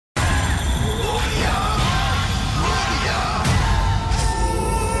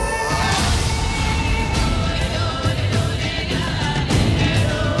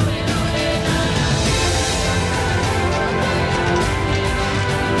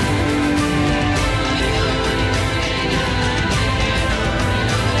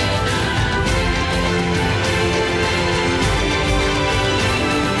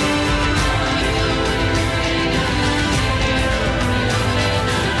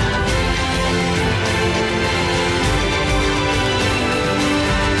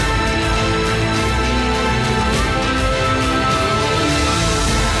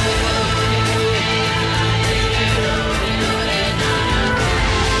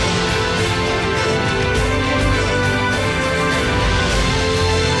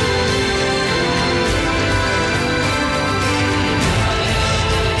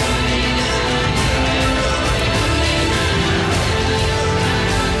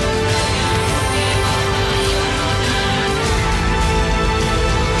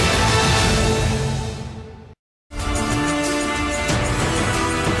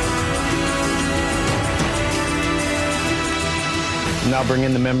Now bring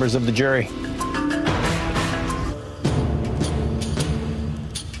in the members of the jury.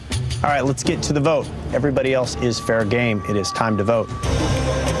 All right, let's get to the vote. Everybody else is fair game. It is time to vote.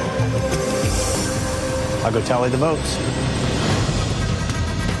 I'll go tally the votes.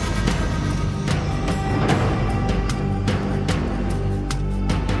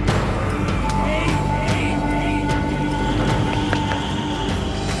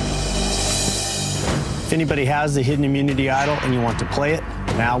 If anybody has the hidden immunity idol and you want to play it,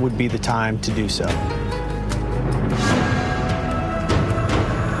 now would be the time to do so.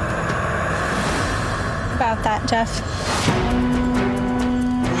 About that, Jeff.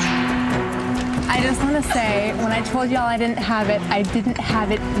 I just want to say, when I told y'all I didn't have it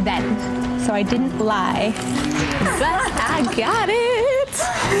then. So I didn't lie. But I got it!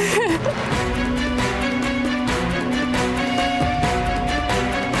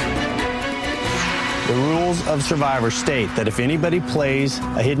 The rules of Survivor state that if anybody plays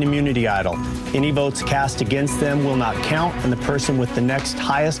a hidden immunity idol, any votes cast against them will not count, and the person with the next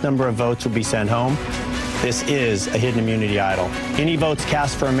highest number of votes will be sent home. This is a hidden immunity idol. Any votes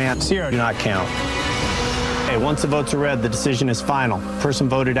cast for a man do not count. Okay, once the votes are read, the decision is final. The person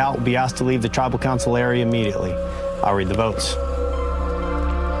voted out will be asked to leave the tribal council area immediately. I'll read the votes.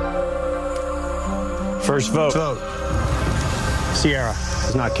 First vote. Sierra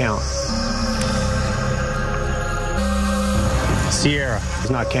does not count. Sierra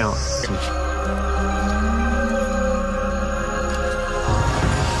does not count.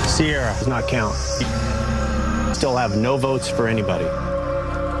 Sierra does not count. Still have no votes for anybody.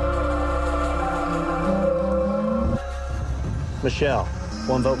 Michelle,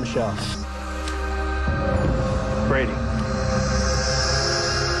 1 vote, Michelle. Brady.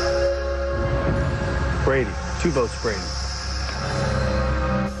 Brady, 2 votes, Brady.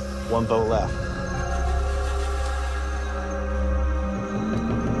 1 vote left.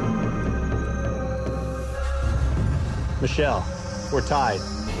 Michelle, we're tied.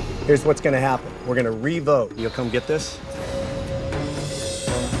 Here's what's going to happen. We're going to re-vote. You'll come get this?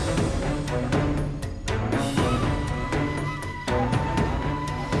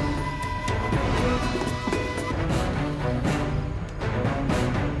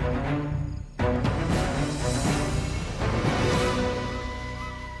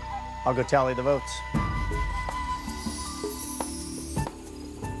 I'll go tally the votes.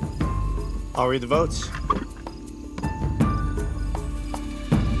 I'll read the votes.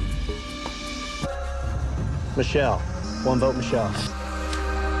 Michelle, 1 vote, Michelle.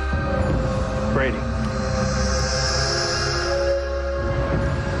 Brady.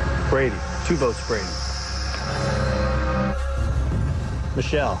 Brady, 2 votes, Brady.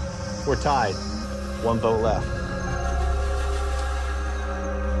 Michelle, we're tied. 1 vote left.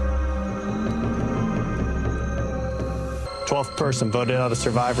 The 12th person voted out a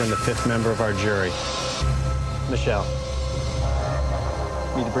survivor and the 5th member of our jury. Michelle,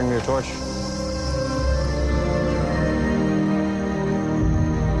 need to bring me your torch?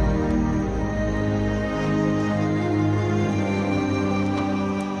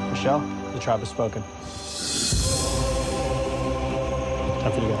 Michelle, the tribe has spoken.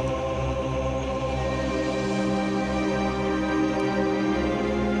 Time for you to go.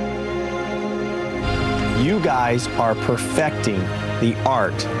 You guys are perfecting the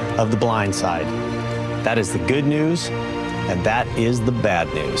art of the blind side. That is the good news, and that is the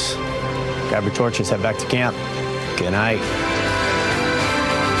bad news. Grab your torches, head back to camp. Good night.